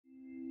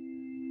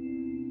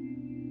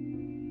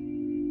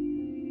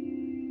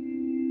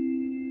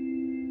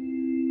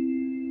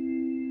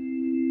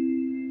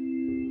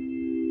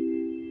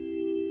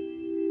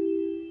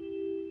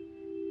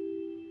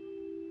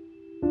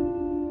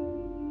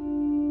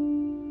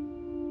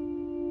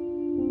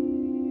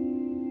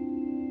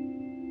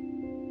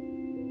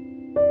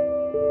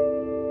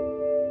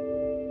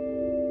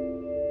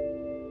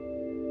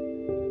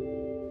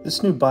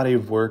This new body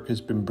of work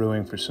has been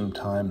brewing for some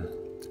time.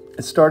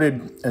 It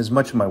started, as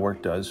much of my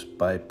work does,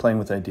 by playing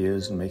with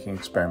ideas and making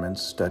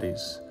experiments,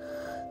 studies,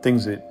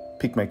 things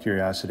that pique my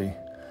curiosity.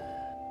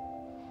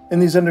 In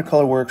these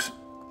undercolor works,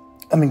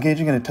 I'm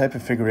engaging in a type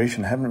of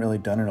figuration I haven't really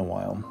done in a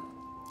while.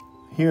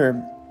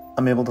 Here,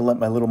 I'm able to let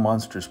my little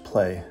monsters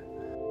play.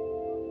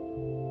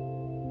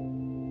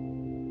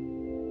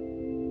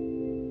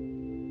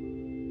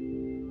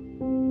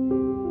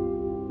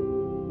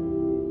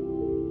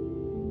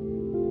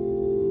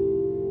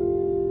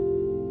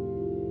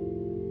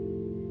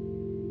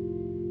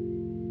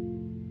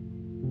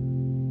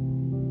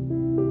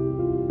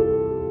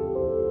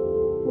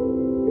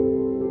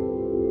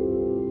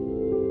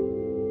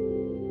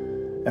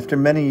 After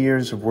many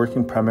years of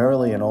working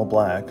primarily in all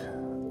black,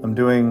 I'm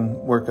doing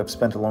work I've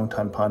spent a long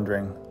time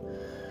pondering.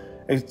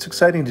 It's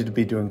exciting to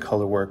be doing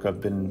color work I've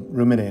been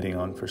ruminating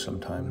on for some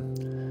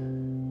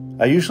time.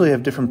 I usually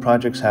have different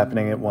projects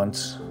happening at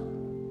once,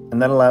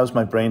 and that allows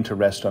my brain to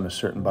rest on a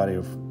certain body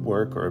of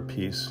work or a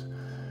piece,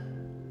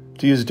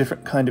 to use a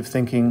different kind of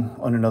thinking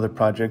on another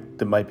project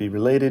that might be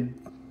related,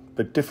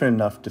 but different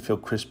enough to feel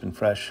crisp and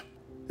fresh.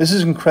 This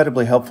is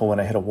incredibly helpful when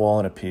I hit a wall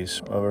in a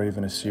piece, or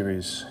even a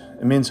series.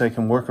 It means I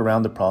can work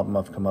around the problem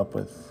I've come up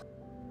with.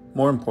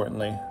 More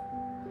importantly,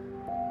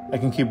 I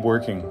can keep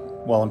working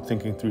while I'm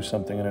thinking through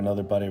something in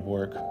another body of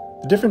work.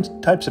 The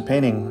different types of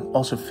painting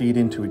also feed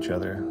into each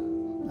other.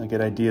 I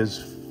get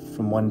ideas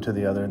from one to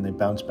the other and they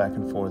bounce back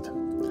and forth.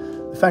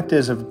 The fact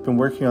is, I've been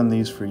working on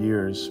these for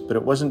years, but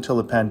it wasn't until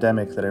the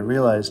pandemic that I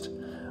realized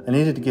I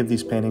needed to give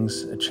these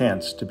paintings a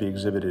chance to be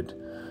exhibited,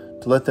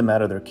 to let them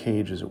out of their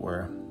cage, as it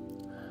were.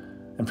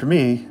 And for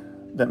me,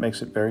 that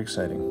makes it very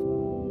exciting.